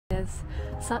there's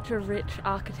such a rich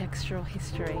architectural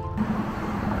history.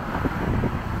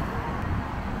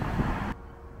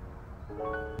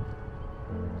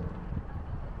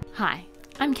 Hi,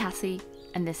 I'm Cassie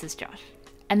and this is Josh,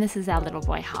 and this is our little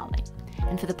boy Harley.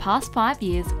 And for the past 5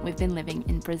 years we've been living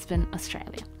in Brisbane,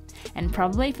 Australia. And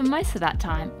probably for most of that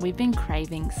time, we've been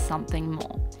craving something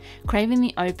more. Craving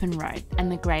the open road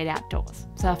and the great outdoors.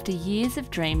 So after years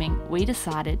of dreaming, we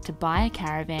decided to buy a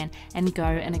caravan and go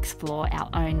and explore our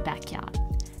own backyard.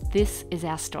 This is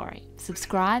our story.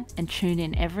 Subscribe and tune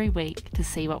in every week to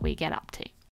see what we get up to.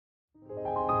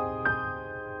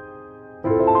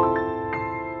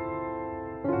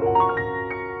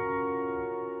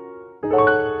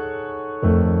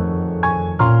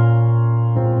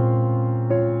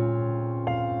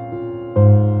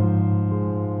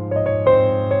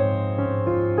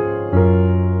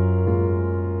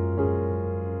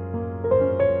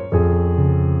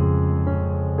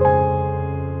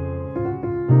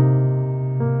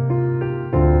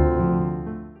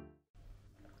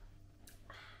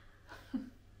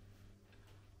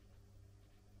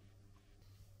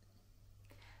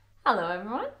 Hello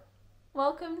everyone,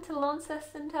 welcome to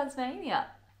Launceston Tasmania.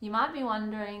 You might be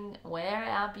wondering where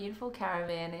our beautiful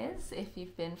caravan is if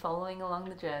you've been following along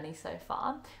the journey so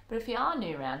far, but if you are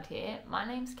new around here, my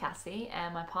name's Cassie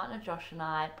and my partner Josh and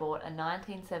I bought a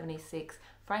 1976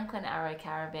 Franklin Arrow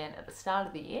caravan at the start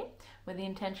of the year with the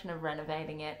intention of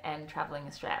renovating it and travelling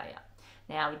Australia.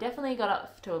 Now, we definitely got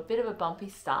off to a bit of a bumpy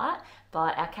start,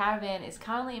 but our caravan is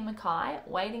currently in Markii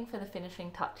waiting for the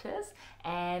finishing touches,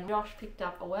 and Josh picked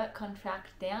up a work contract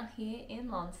down here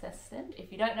in Launceston.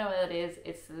 If you don't know where it is,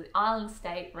 it's the island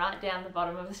state right down the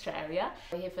bottom of Australia.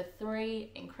 We're here for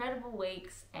 3 incredible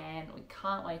weeks and we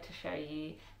can't wait to show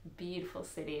you the beautiful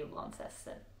city of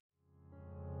Launceston.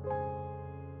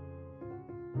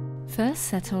 First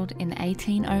settled in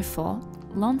 1804,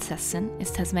 Launceston is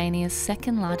Tasmania's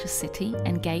second largest city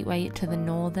and gateway to the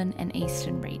northern and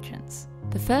eastern regions.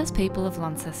 The first people of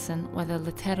Launceston were the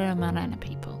Marana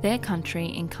people. Their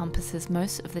country encompasses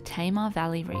most of the Tamar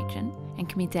Valley region and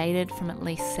can be dated from at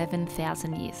least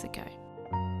 7,000 years ago.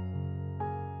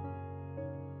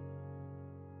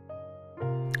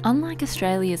 Unlike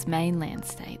Australia's mainland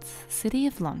states, the city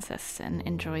of Launceston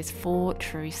enjoys 4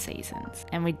 true seasons,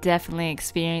 and we definitely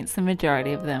experience the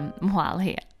majority of them while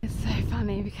here. It's so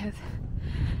funny because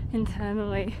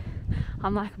internally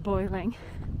I'm like boiling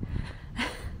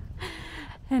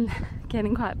and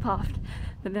getting quite puffed,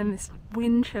 but then this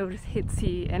wind chill just hits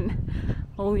you and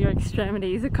all your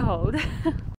extremities are cold.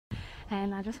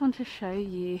 And I just want to show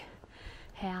you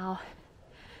how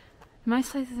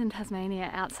most places in Tasmania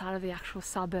outside of the actual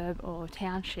suburb or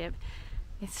township,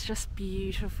 it's just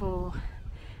beautiful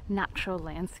natural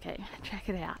landscape. Check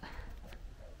it out.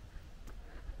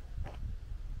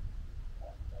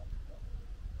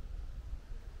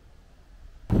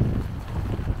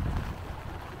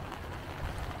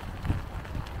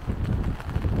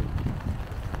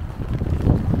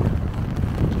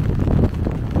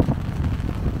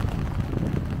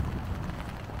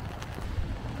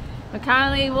 We're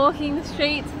currently walking the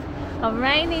streets of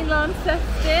rainy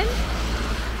Launceston,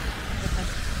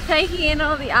 taking in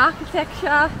all the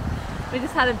architecture. We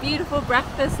just had a beautiful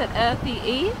breakfast at Earthy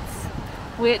Eats,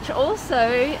 which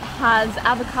also has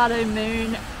avocado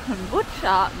moon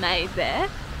kombucha made there.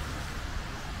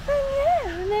 And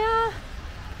yeah, now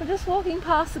we're just walking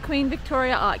past the Queen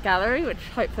Victoria Art Gallery, which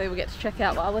hopefully we'll get to check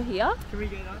out while we're here. Can we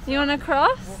get us? You want to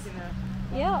cross? Walk in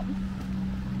there. Yep.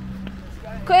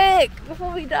 Quick,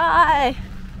 before we die!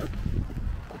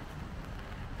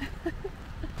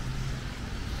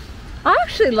 I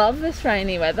actually love this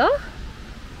rainy weather.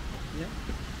 Yeah.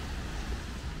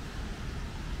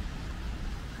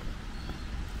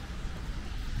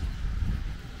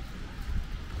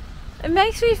 It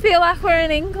makes me feel like we're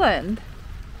in England.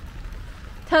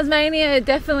 Tasmania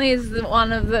definitely is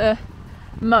one of the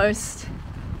most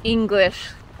English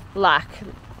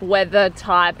weather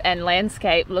type and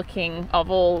landscape looking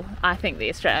of all, I think, the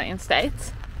Australian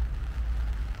states.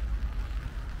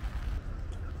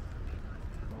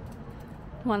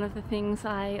 One of the things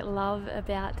I love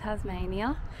about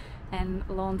Tasmania and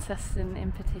Launceston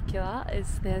in particular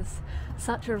is there's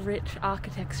such a rich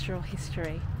architectural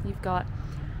history. You've got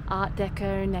Art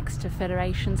Deco next to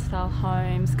Federation style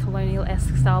homes,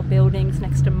 colonial-esque style buildings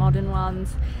next to modern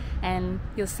ones, and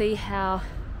you'll see how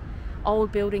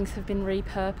old buildings have been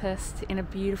repurposed in a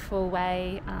beautiful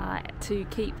way to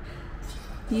keep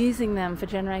using them for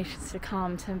generations to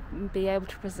come, to be able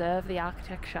to preserve the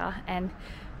architecture. And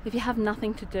if you have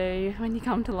nothing to do when you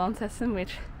come to Launceston,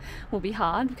 which will be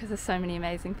hard because there's so many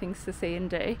amazing things to see and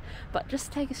do, but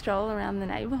just take a stroll around the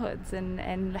neighbourhoods and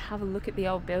have a look at the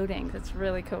old buildings. It's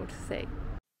really cool to see.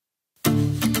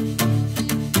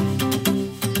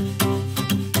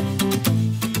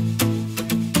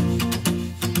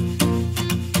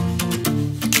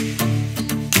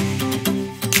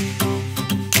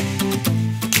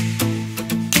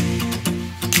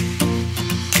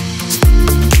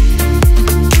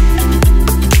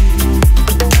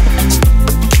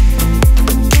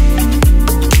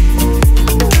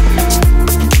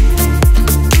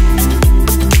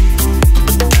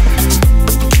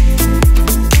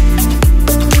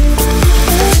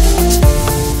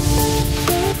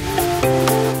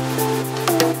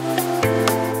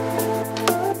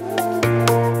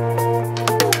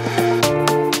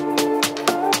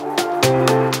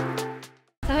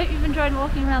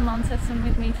 Walking around Launceston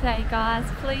with me today, guys.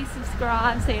 Please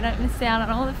subscribe so you don't miss out on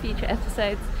all the future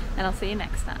episodes, and I'll see you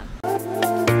next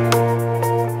time.